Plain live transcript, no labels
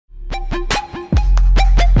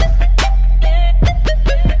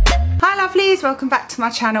Lovelies, welcome back to my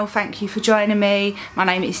channel. Thank you for joining me. My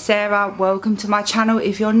name is Sarah. Welcome to my channel.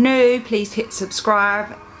 If you're new, please hit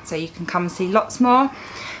subscribe so you can come and see lots more.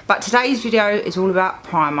 But today's video is all about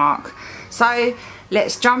Primark. So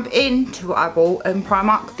let's jump into what I bought in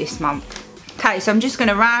Primark this month. Okay, so I'm just going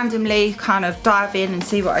to randomly kind of dive in and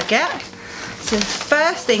see what I get. So the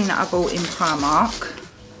first thing that I bought in Primark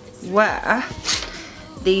were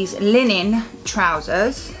these linen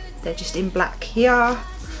trousers. They're just in black here.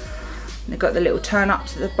 They've got the little turn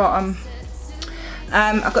ups at the bottom.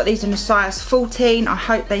 I've got these in a size 14. I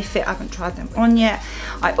hope they fit. I haven't tried them on yet.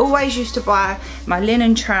 I always used to buy my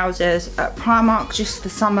linen trousers at Primark just for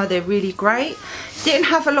summer. They're really great. Didn't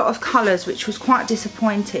have a lot of colours, which was quite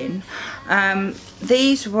disappointing.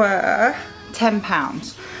 These were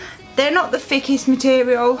 £10. They're not the thickest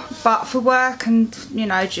material, but for work and, you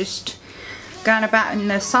know, just going about in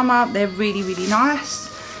the summer, they're really, really nice.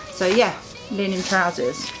 So yeah, linen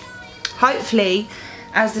trousers. Hopefully,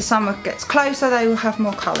 as the summer gets closer, they will have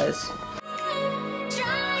more colours.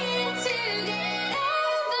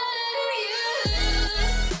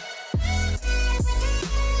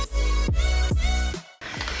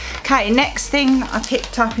 Okay, next thing I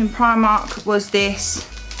picked up in Primark was this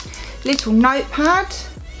little notepad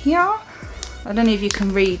here. I don't know if you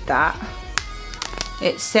can read that.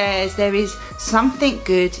 It says there is something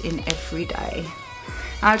good in every day.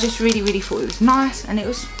 I just really thought it was nice, and it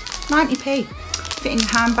was 90p. Fit in your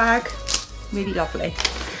handbag, really lovely.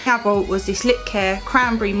 What I bought was this Lip Care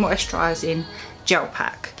Cranberry Moisturising Gel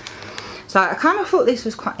Pack. So I kind of thought this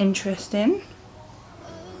was quite interesting.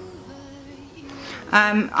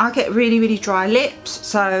 I get really dry lips,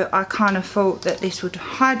 so I kind of thought that this would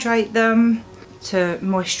hydrate them to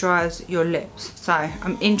moisturise your lips. So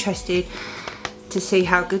I'm interested to see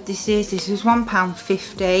how good this is. This was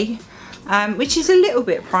 £1.50. Which is a little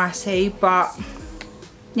bit pricey, but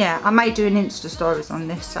yeah, I may do an Insta stories on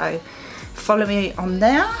this, so follow me on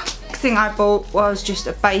there. Next thing I bought was just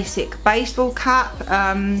a basic baseball cap.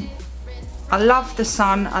 I love the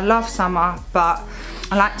sun, I love summer, but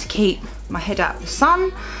I like to keep my head out of the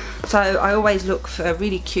sun, so I always look for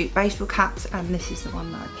really cute baseball caps, and this is the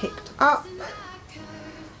one that I picked up.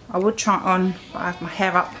 I would try it on, but I have my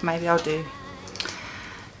hair up, maybe I'll do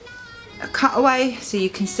a cutaway so you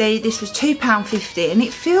can see. This was £2.50, and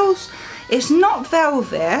it feels, it's not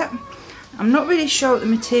velvet. I'm not really sure what the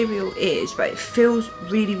material is, but it feels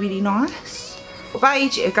really nice.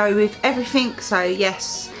 Beige, it'll go with everything, so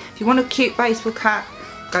yes, if you want a cute baseball cap,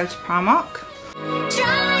 go to Primark.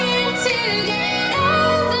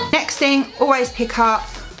 Next thing, always pick up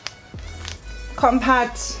cotton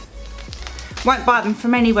pads. Won't buy them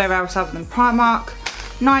from anywhere else other than Primark.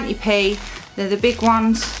 90p, they're the big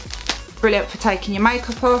ones. Brilliant for taking your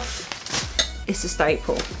makeup off. It's a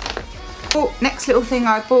staple. Oh, next little thing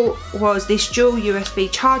I bought was this dual USB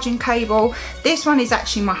charging cable. This one is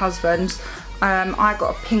actually my husband's. I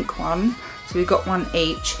got a pink one, so we got one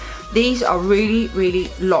each. These are really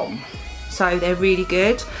long, so they're really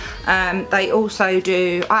good. They also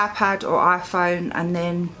do iPad or iPhone, and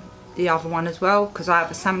then the other one as well, because I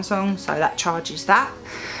have a Samsung, so that charges that.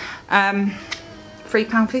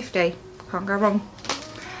 £3.50, can't go wrong.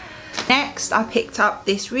 Next, I picked up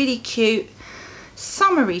this really cute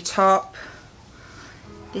summery top.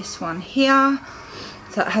 This one here,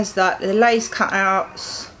 that has the lace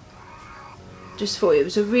cutouts. Just thought it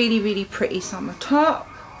was a really pretty summer top,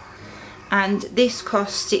 and this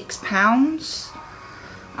cost £6.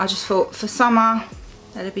 I just thought for summer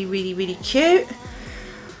that'd be really cute.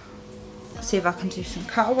 Let's see if I can do some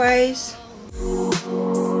cutaways.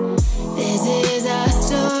 This is our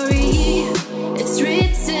story. It's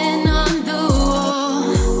written on the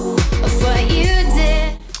wall of what you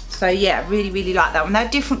did. So yeah, really like that one. They're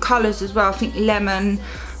different colours as well. I think lemon,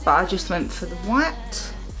 but I just went for the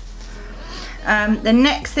white. The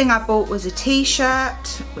next thing I bought was a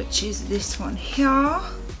t-shirt, which is this one here,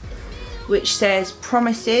 which says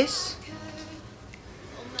Promises,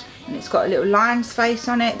 and it's got a little lion's face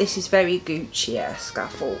on it. This is very Gucci-esque, I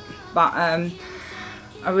thought, but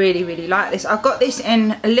I really like this. I've got this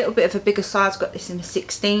in a little bit of a bigger size. Got this in a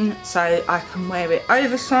 16, so I can wear it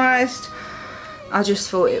oversized. I just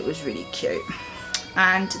thought it was really cute,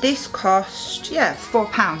 and this cost, yeah,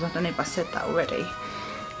 £4. I don't know if I said that already,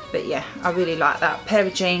 but yeah, I really like that pair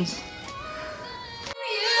of jeans.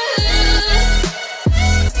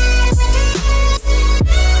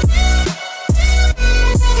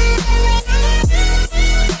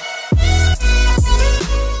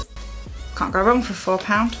 Can't go wrong for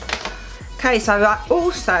 £4. Okay, so I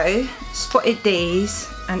also spotted these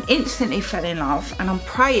and instantly fell in love, and I'm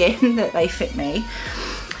praying that they fit me.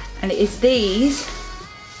 And it is these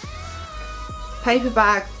paper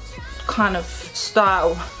bag kind of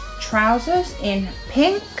style trousers in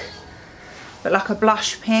pink, but like a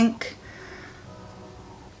blush pink.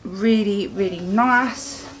 Really, really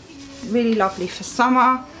nice, really lovely for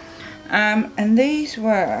summer. And these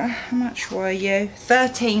were, how much were you?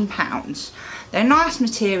 £13. They're nice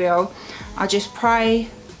material. I just pray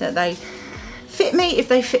that they fit me. If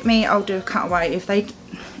they fit me, I'll do a cutaway. If they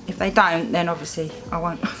don't, then obviously I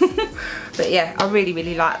won't. But yeah, I really,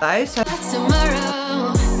 really like those. So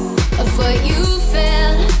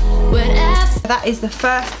that is the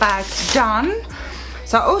first bag done.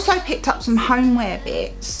 So I also picked up some homeware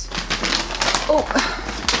bits. Oh.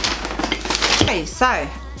 Okay, so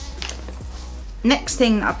next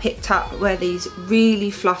thing I picked up were these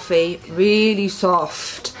really fluffy, really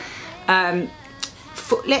soft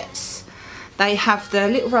footlets. They have the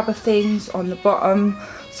little rubber things on the bottom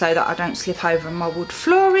so that I don't slip over my wood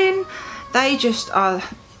flooring. They just are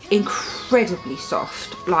incredibly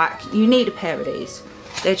soft. Like, you need a pair of these.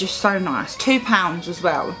 They're just so nice. £2 as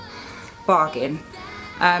well. Bargain.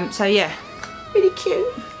 So yeah, really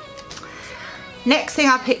cute. Next thing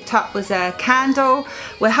I picked up was a candle.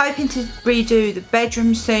 We're hoping to redo the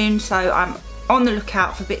bedroom soon, so I'm on the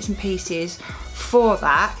lookout for bits and pieces for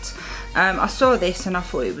that. I saw this and I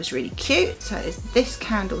thought it was really cute. So it's this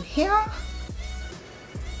candle here.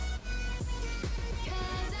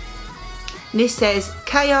 This says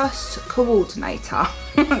Chaos Coordinator.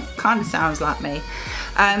 Kind of sounds like me.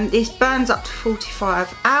 This burns up to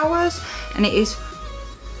 45 hours and it is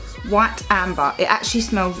white amber. It actually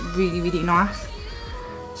smells really, really nice.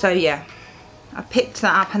 So yeah, I picked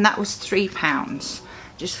that up and that was £3.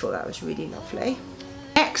 Just thought that was really lovely.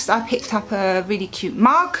 Next I picked up a really cute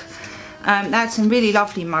mug. They had some really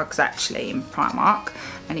lovely mugs actually in Primark,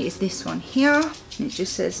 and it is this one here. And it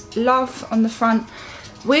just says love on the front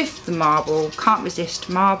with the marble. Can't resist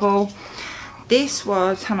marble. This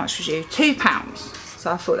was, how much was you? £2.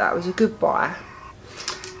 So I thought that was a good buy.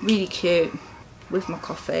 Really cute with my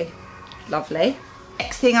coffee. Lovely.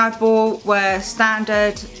 Next thing I bought were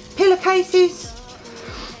standard pillowcases.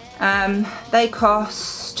 They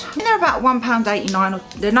cost, I think they're about £1.89, or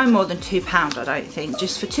they're no more than £2 I don't think,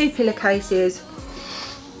 just for 2 pillowcases.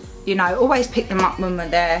 You know, always pick them up when we're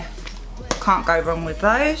there. Can't go wrong with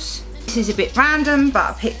those. This is a bit random, but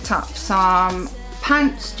I picked up some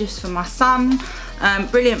pants just for my son.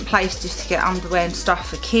 Brilliant place just to get underwear and stuff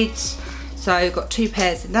for kids. So got 2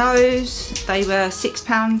 pairs of those. They were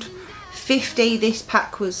 £6.50. This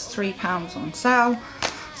pack was £3 on sale.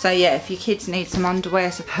 So yeah, if your kids need some underwear,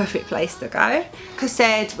 it's a perfect place to go. Like I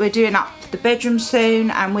said, we're doing up the bedroom soon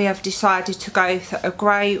and we have decided to go for a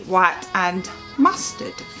grey, white and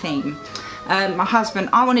mustard theme. My husband,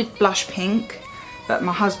 I wanted blush pink, but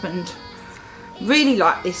my husband really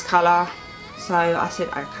liked this colour. So I said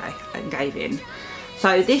okay and gave in.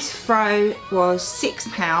 So this throw was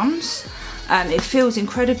 £6. It feels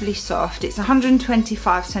incredibly soft. It's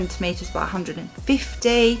 125 centimetres by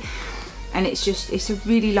 150. And it's a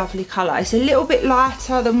really lovely colour. It's a little bit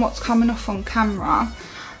lighter than what's coming off on camera.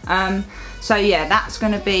 So yeah, that's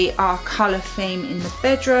going to be our colour theme in the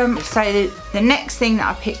bedroom. So the next thing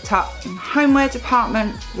that I picked up in the homeware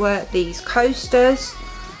department were these coasters.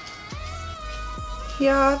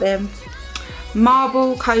 Here are them.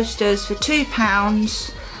 Marble coasters for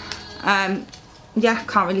 £2. Yeah,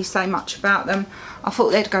 can't really say much about them. I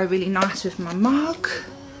thought they'd go really nice with my mug.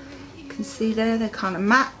 You can see there, they kind of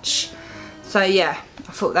match. So yeah,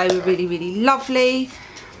 I thought they were really, really lovely.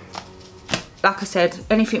 Like I said,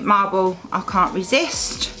 anything marble, I can't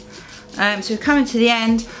resist. So we're coming to the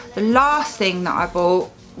end. The last thing that I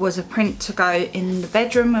bought was a print to go in the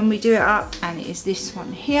bedroom when we do it up, and it is this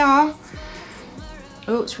one here.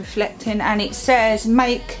 Oh, it's reflecting, and it says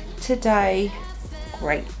make today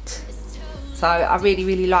great. So I really,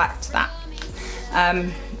 really liked that.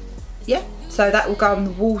 Yeah, so that will go on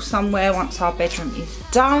the wall somewhere once our bedroom is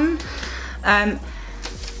done.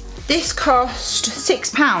 This cost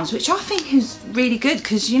 £6, which I think is really good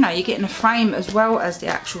because, you know, you're getting a frame as well as the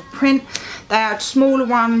actual print. They had smaller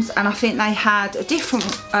ones, and I think they had a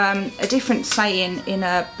different saying in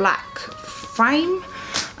a black frame.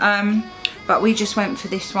 But we just went for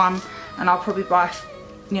this one, and I'll probably buy,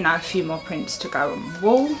 you know, a few more prints to go on the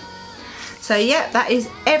wall. So yeah, that is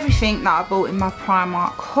everything that I bought in my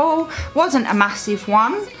Primark haul. Wasn't a massive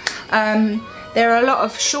one. There are a lot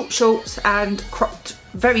of short shorts and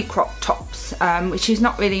very cropped tops, which is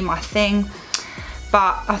not really my thing.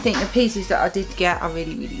 But I think the pieces that I did get I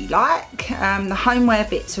really, really like. The homeware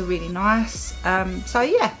bits are really nice. So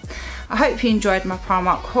yeah, I hope you enjoyed my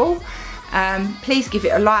Primark haul. Please give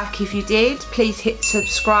it a like if you did. Please hit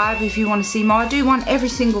subscribe if you want to see more. I do one every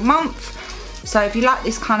single month. So if you like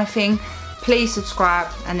this kind of thing, please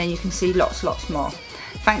subscribe and then you can see lots more.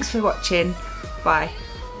 Thanks for watching. Bye.